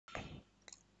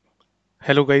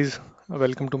Hello guys,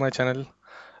 welcome to my channel.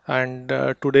 And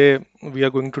today we are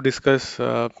going to discuss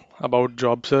about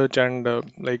job search and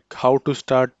like how to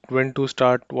start, when to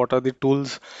start, what are the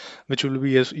tools which will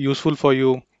be useful for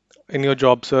you in your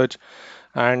job search,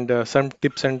 and some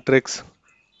tips and tricks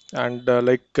and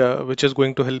which is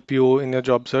going to help you in your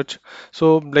job search.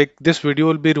 So like this video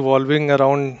will be revolving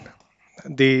around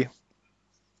the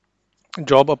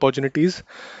job opportunities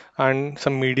and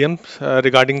some mediums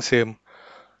regarding same.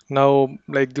 Now,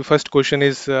 like the first question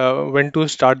is when to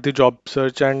start the job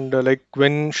search and like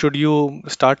when should you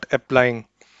start applying?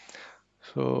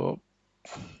 So,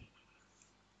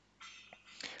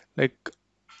 like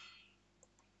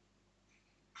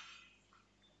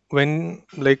when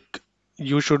like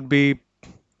you should be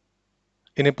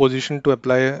in a position to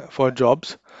apply for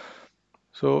jobs.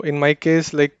 So, in my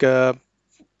case, it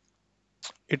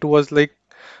was like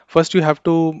first you have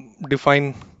to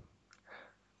define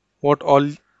what all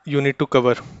you need to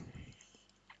cover.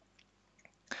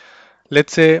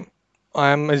 Let's say I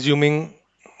am assuming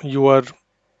you are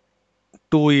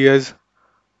 2 years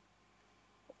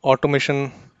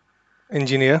automation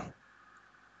engineer.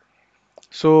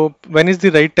 So, when is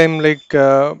the right time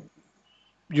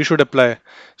you should apply?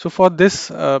 So for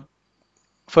this,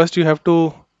 first you have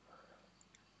to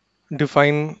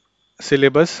define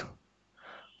syllabus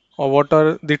or what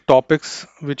are the topics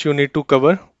which you need to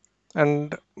cover.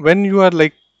 And when you are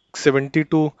like 70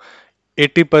 to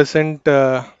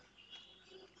 80%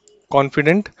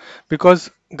 confident,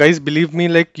 because guys, believe me,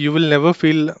 like you will never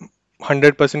feel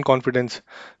 100% confidence.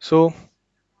 So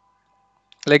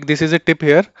like this is a tip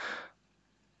here.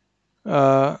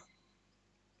 Uh,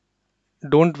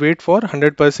 don't wait for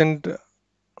 100%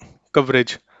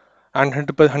 coverage, and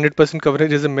 100%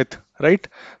 coverage is a myth, right?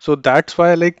 So that's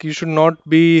why like you should not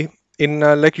be in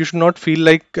like you should not feel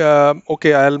like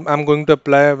okay, I'm going to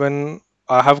apply when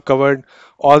I have covered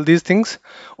all these things.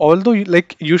 Although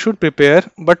like you should prepare,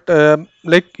 but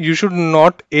like you should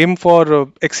not aim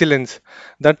for excellence.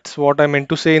 That's what I meant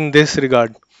to say in this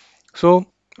regard. So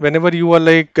whenever you are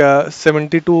like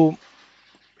 70 to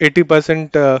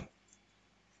 80%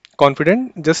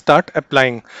 confident, just start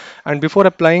applying. And before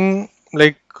applying,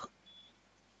 like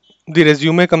the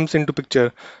resume comes into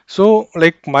picture. So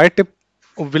like my tip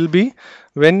will be,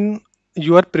 when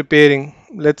you are preparing,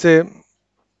 let's say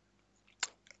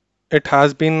it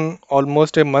has been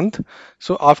almost a month,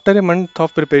 so after a month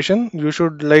of preparation you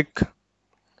should like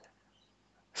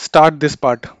start this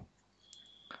part.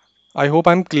 I hope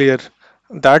I'm clear.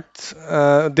 That's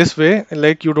this way,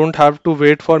 like you don't have to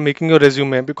wait for making your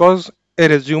resume, because a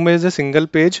resume is a single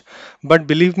page, but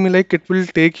believe me, like it will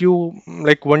take you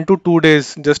like 1 to 2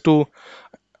 days just to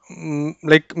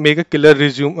like make a killer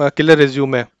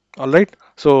resume. All right.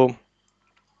 So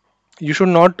you should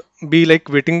not be like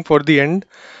waiting for the end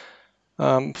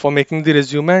for making the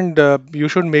resume, and you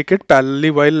should make it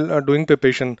parallelly while doing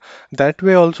preparation. That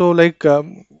way also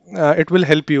it will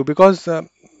help you, because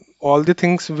all the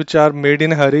things which are made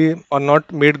in a hurry are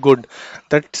not made good.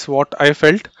 That's what I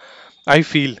felt, I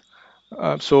feel.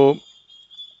 So,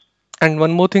 and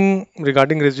one more thing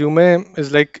regarding resume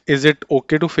is like, is it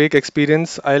okay to fake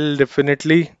experience? I'll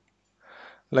definitely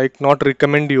like not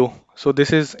recommend you. So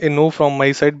this is a no from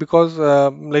my side, because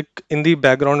like in the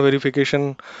background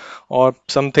verification or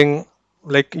something,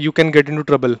 like you can get into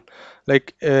trouble.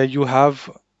 Like you have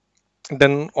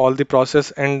done all the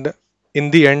process, and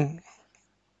in the end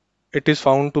it is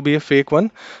found to be a fake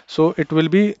one, so it will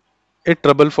be a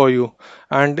trouble for you.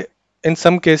 And in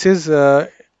some cases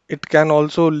it can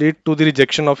also lead to the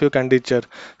rejection of your candidature.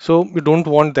 So you don't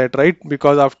want that, right?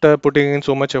 Because after putting in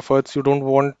so much efforts, you don't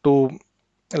want to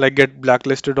like get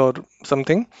blacklisted or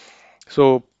something.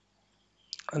 So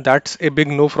that's a big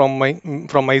no from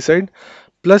my side.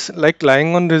 Plus, like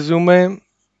lying on resume,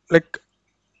 like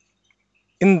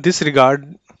in this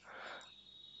regard,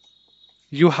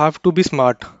 you have to be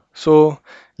smart. So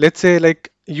let's say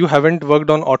like you haven't worked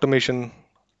on automation,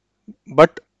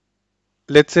 but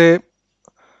let's say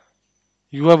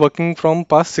you are working from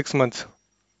past 6 months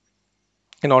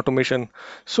in automation.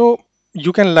 So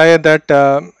you can lie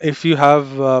that if you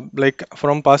have like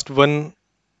from past one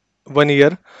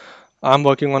year, I'm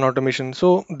working on automation.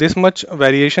 So this much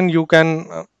variation you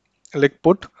can like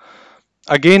put.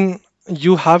 Again,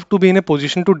 you have to be in a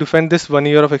position to defend this 1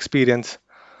 year of experience.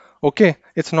 Okay,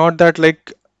 it's not that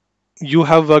like you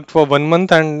have worked for 1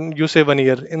 month and you say 1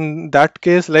 year. In that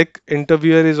case, like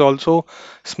interviewer is also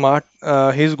smart.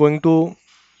 He's going to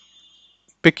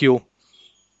pick you,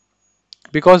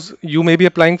 because you may be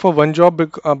applying for one job,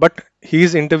 but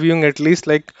he's interviewing at least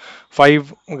like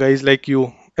five guys like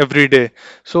you every day.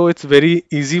 So it's very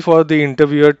easy for the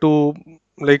interviewer to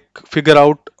like figure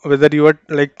out whether you are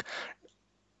like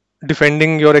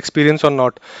defending your experience or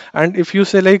not. And if you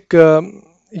say like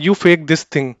you fake this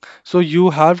thing, so you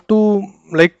have to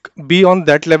like be on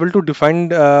that level to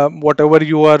defend whatever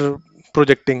you are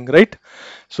projecting, right?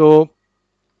 So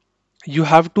you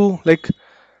have to like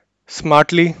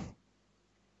smartly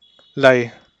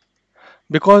lie,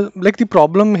 because like the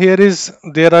problem here is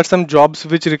there are some jobs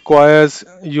which requires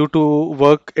you to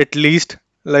work at least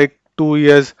like 2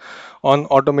 years on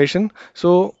automation.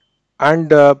 So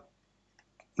and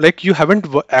like you haven't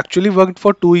actually worked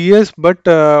for 2 years, but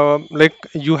like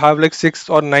you have like 6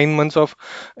 or 9 months of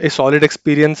a solid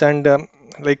experience, and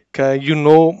you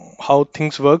know how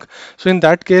things work. So in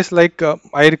that case, like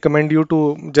I recommend you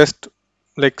to just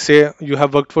like say you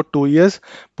have worked for 2 years,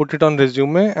 put it on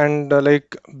resume, and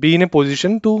like be in a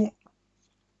position to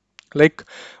like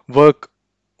work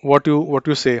what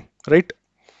you say, right?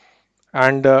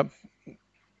 And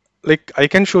like I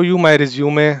can show you my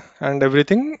resume and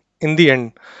everything in the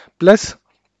end. Plus,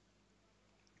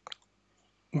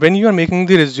 when you are making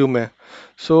the resume,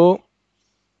 so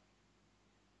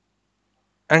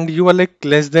and you are like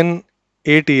less than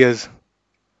 8 years,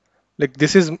 like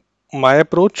this is my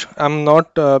approach. I'm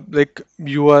not like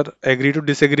you are agree to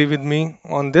disagree with me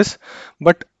on this,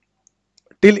 but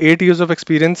till 8 years of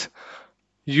experience,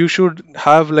 you should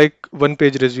have like one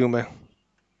page resume,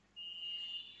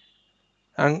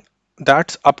 and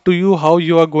that's up to you how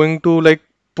you are going to like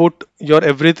put your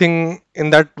everything in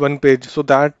that one page. So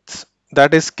that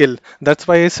is skill. That's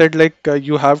why I said like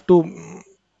you have to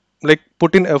like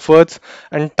put in efforts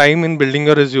and time in building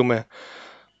your resume.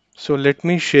 So let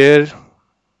me share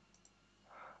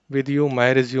with you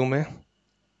my resume.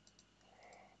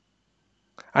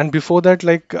 And before that,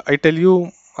 like I tell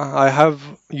you, I have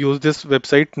used this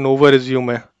website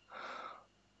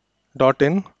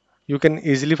novaresume.in. You can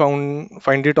easily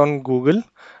find it on Google,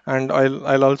 and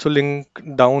I'll also link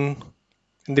down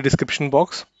in the description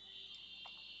box.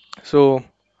 So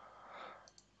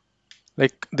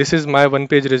like this is my one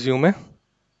page resume.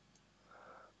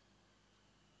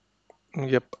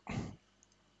 Yep.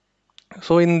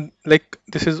 So in like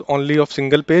this is only of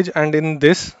single page, and in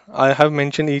this I have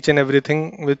mentioned each and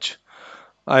everything which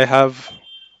I have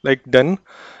like done,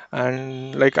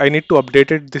 and like I need to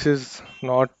update it. This is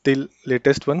not the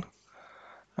latest one,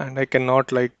 and I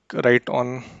cannot like write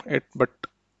on it, but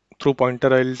through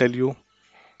pointer I'll tell you.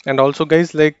 And also,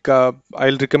 guys, like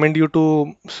I'll recommend you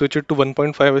to switch it to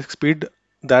 1.5x speed.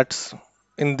 That's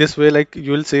in this way, like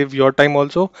you will save your time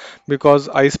also, because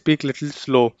I speak little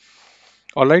slow.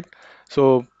 All right,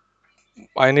 so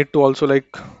I need to also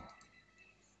like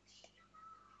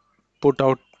put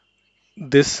out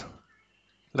this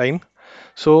line.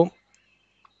 So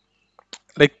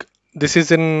like this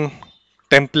is in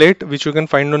template which you can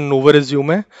find on Nova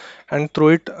Resume, and through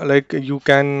it like you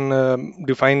can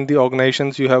define the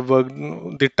organizations you have worked,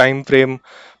 the time frame,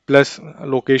 plus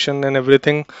location and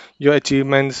everything, your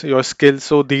achievements, your skills.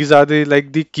 So these are the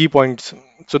like the key points.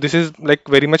 So this is like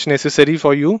very much necessary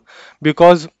for you,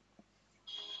 because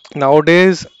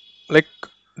nowadays like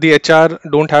the HR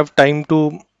don't have time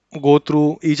to go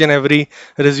through each and every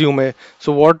resume.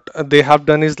 So what they have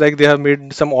done is like they have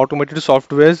made some automated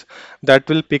softwares that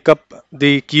will pick up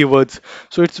the keywords.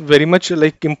 So it's very much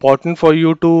like important for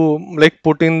you to like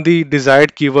put in the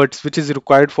desired keywords which is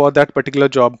required for that particular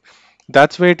job.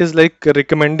 That's why it is like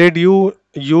recommended you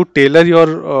tailor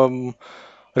your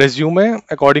resume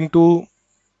according to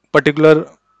particular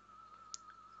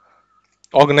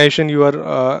organization you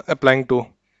are applying to,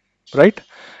 right?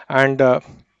 And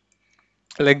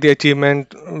like the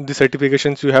achievement, the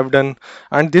certifications you have done,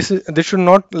 and this should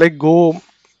not like go.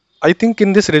 I think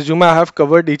in this resume I have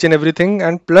covered each and everything,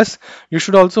 and plus you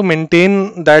should also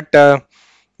maintain that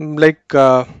like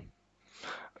there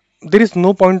is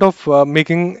no point of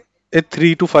making a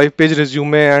 3 to 5 page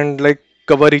resume and like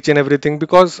cover each and everything,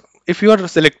 because if you are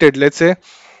selected, let's say,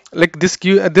 like this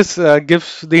gives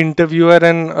the interviewer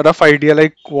an rough idea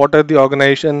like what are the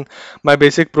organization, my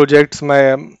basic projects,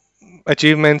 my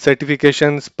achievements,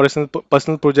 certifications,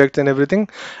 personal projects and everything.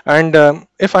 And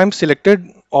if I'm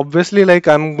selected, obviously like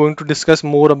I'm going to discuss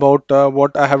more about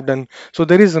what I have done. So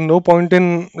there is no point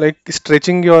in like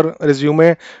stretching your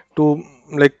resume to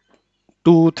like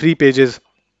 2 3 pages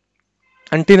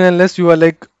until and unless you are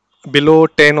like below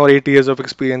 10 or 8 years of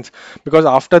experience, because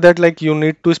after that like you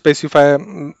need to specify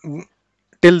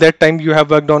till that time you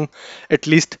have worked on at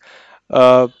least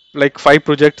like 5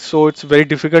 projects. So it's very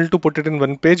difficult to put it in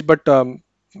one page, but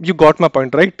you got my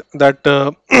point, right? That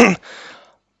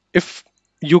if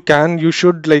you can, you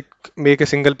should like make a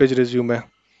single page resume.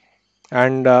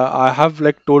 And I have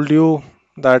like told you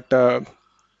that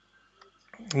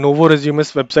Novo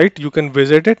Resumes website. You can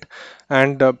visit it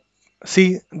and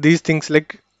see these things.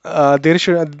 Like there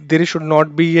should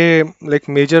not be a like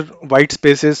major white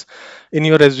spaces in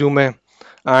your resume,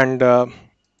 and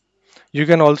you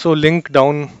can also link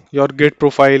down your Git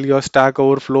profile, your Stack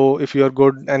Overflow if you are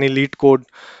good, and elite code.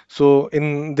 So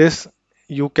in this,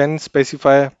 you can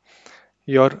specify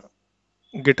your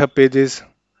GitHub pages,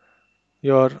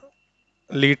 your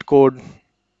lead code,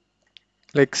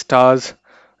 like stars,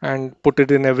 and put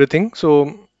it in everything.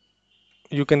 So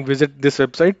you can visit this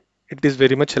website. It is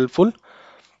very much helpful.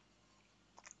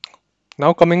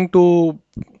 Now coming to,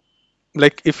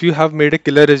 like, if you have made a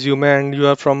killer resume and you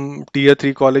are from tier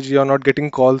 3 college, you are not getting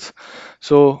calls.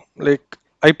 So like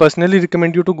I personally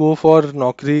recommend you to go for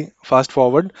Naukri fast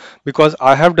forward, because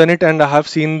I have done it and I have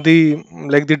seen the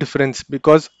difference.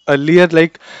 Because earlier,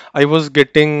 like, I was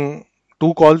getting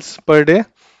 2 calls per day,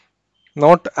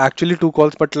 not actually 2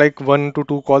 calls, but like 1 to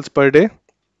 2 calls per day.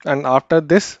 And after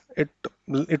this,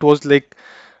 it was like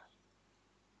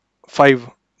 5.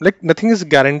 Like nothing is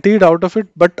guaranteed out of it,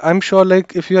 but I'm sure,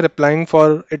 like, if you are applying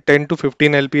for a 10 to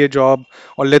 15 LPA job,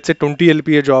 or let's say 20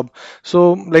 LPA job,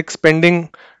 so like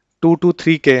spending 2 to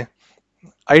 3K,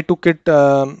 I took it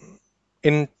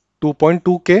in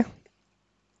 2.2K,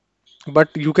 but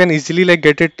you can easily like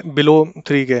get it below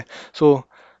 3K. So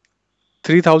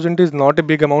 3,000 is not a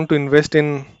big amount to invest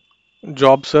in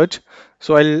job search.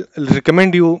 So I'll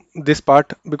recommend you this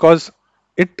part, because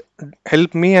it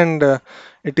helped me, and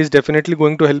it is definitely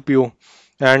going to help you.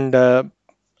 And the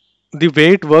way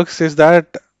it works is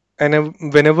that, and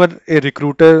whenever a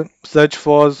recruiter search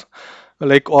for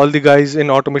like all the guys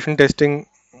in automation testing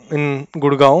in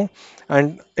Gurgaon,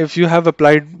 and if you have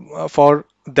applied for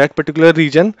that particular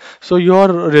region, so your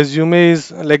resume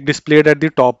is like displayed at the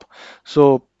top.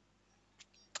 So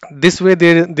this way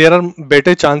there are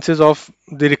better chances of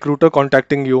the recruiter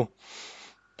contacting you.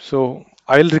 So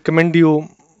I'll recommend you,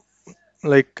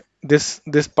 like, this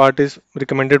part is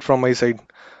recommended from my side.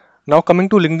 Now coming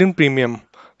to LinkedIn Premium.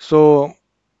 So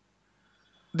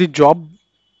the job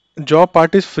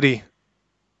part is free,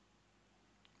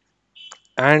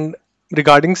 and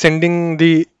regarding sending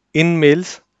the in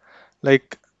mails,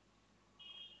 like,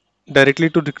 directly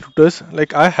to recruiters,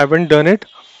 like, I haven't done it,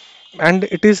 and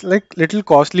it is like little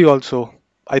costly also.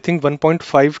 I think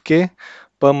 1.5K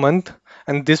per month,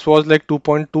 and this was like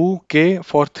 2.2K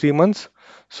for 3 months.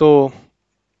 So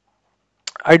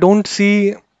I don't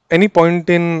see any point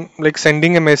in like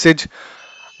sending a message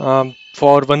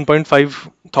for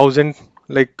 1.5 thousand,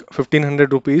 like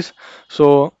 1500 rupees.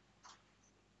 So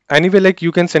anyway, like,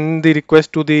 you can send the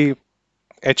request to the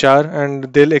HR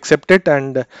and they'll accept it,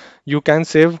 and you can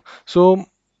save. So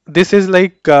this is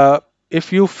like,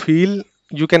 if you feel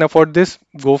you can afford this,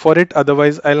 go for it.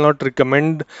 Otherwise, I'll not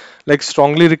recommend, like,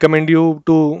 strongly recommend you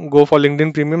to go for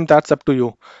LinkedIn Premium. That's up to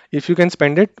you. If you can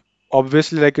spend it,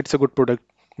 obviously, like, it's a good product,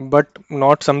 but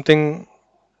not something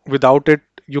without it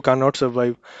you cannot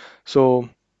survive. So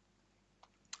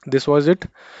this was it.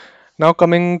 Now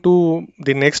coming to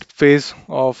the next phase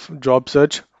of job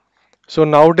search. So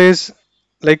nowadays,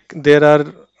 like, there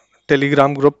are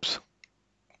Telegram groups.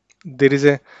 There is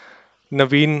a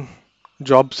Naveen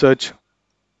job search.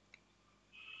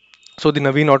 So the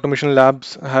Naveen Automation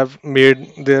Labs have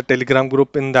made their Telegram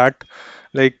group. In that,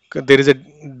 like, there is a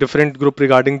different group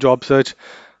regarding job search,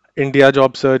 India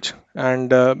job search,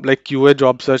 and like QA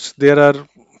job search. There are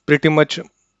pretty much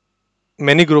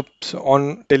many groups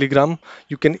on Telegram.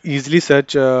 You can easily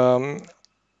search, and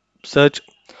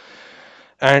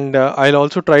I'll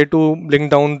also try to link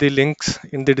down the links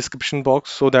in the description box,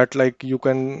 so that, like, you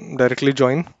can directly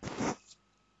join.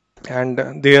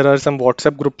 And there are some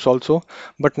WhatsApp groups also,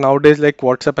 but nowadays, like,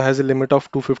 WhatsApp has a limit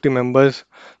of 250 members,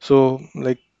 so,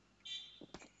 like,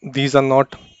 these are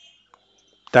not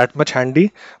that much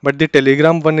handy. But the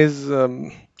Telegram one is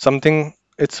something,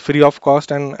 it's free of cost,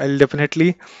 and I'll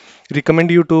definitely recommend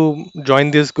you to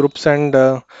join these groups. And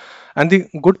the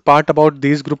good part about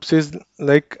these groups is,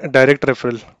 like, direct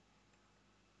referral.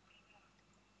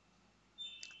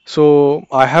 So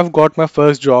I have got my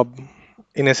first job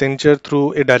in Accenture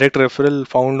through a direct referral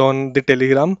found on the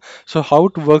Telegram. So how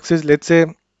it works is, let's say,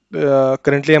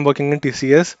 currently I'm working in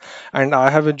TCS and I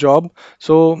have a job.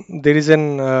 So there is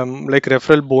an like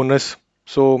referral bonus.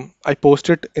 So I post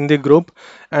it in the group,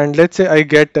 and let's say I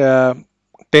get 10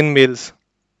 mails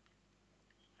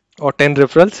or 10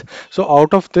 referrals. So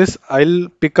out of this, I'll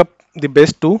pick up the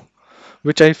best two,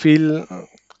 which I feel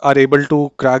are able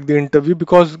to crack the interview.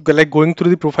 Because, like, going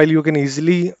through the profile, you can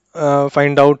easily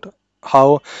find out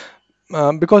how.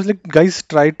 Because, like, guys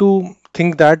try to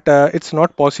think that it's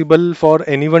not possible for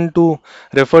anyone to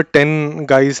refer 10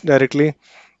 guys directly,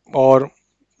 or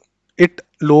it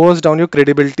lowers down your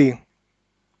credibility.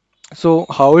 So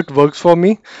how it works for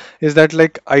me is that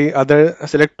like I other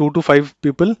select 2 to 5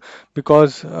 people,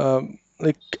 because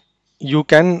like you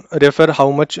can refer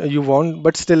how much you want,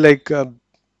 but still like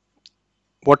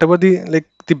whatever the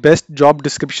best job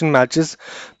description matches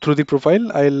through the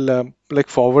profile, I'll like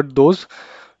forward those,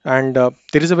 and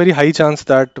there is a very high chance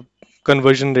that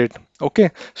conversion rate.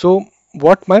 Okay, so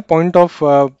what my point of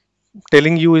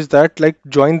telling you is that like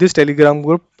join this Telegram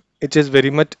group. It is very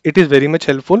much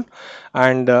helpful,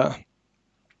 and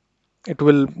it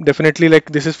will definitely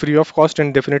like this is free of cost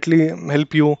and definitely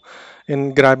help you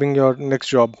in grabbing your next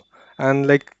job. And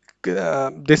like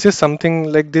this is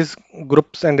something like this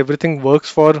groups and everything works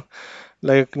for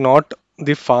like not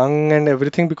the fang and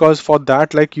everything, because for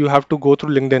that like you have to go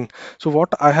through LinkedIn. So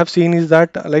what I have seen is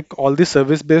that like all the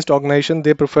service based organization,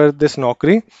 they prefer this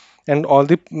Naukri, and all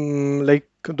the like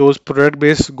those product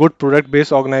based good product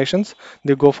based organizations,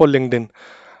 they go for LinkedIn.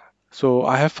 So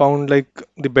I have found like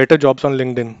the better jobs on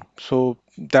LinkedIn, so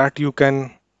that you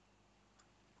can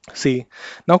see.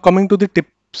 Now coming to the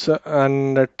tips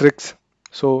and tricks.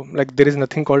 So like there is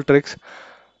nothing called tricks.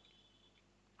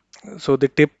 So the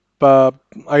tip,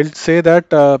 I'll say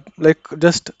that like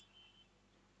just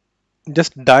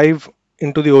dive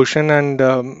into the ocean,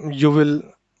 and you will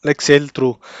like sail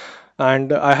through.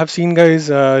 And I have seen guys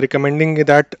recommending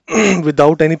that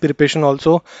without any preparation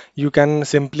also you can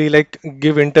simply like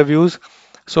give interviews.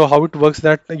 So how it works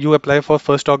that you apply for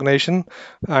first organization,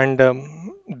 and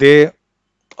they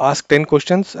ask 10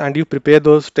 questions and you prepare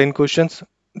those 10 questions,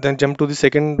 then jump to the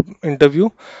second interview.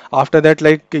 After that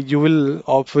like you will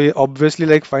obviously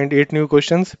like find 8 new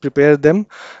questions, prepare them,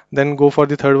 then go for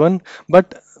the third one.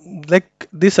 But like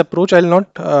this approach I'll not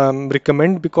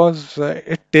recommend, because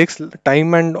it takes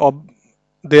time, and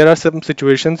there are some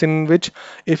situations in which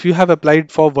if you have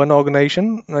applied for one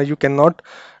organization, you cannot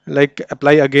like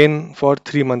apply again for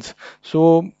 3 months.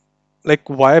 So like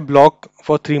why block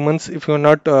for 3 months if you're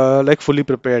not like fully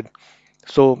prepared?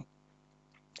 So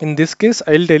in this case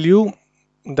I'll tell you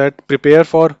that prepare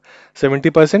for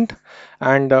 70%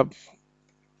 and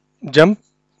jump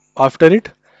after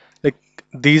it. Like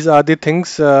these are the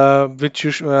things which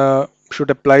you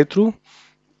should apply through,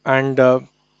 and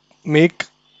make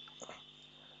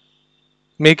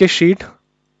make a sheet,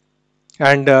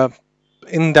 and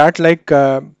in that like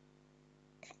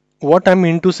what I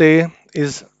mean to say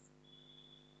is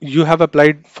you have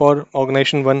applied for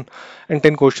organization 1 and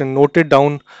 10 question, note it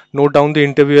down, note down the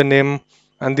interviewer name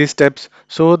and these steps,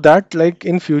 so that like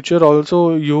in future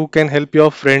also you can help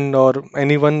your friend or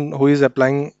anyone who is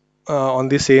applying on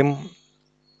the same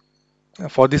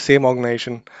for the same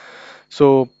organization.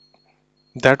 So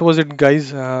that was it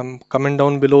guys. Comment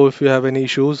down below if you have any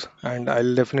issues, and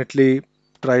I'll definitely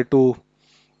try to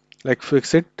like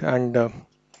fix it. And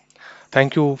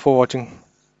thank you for watching.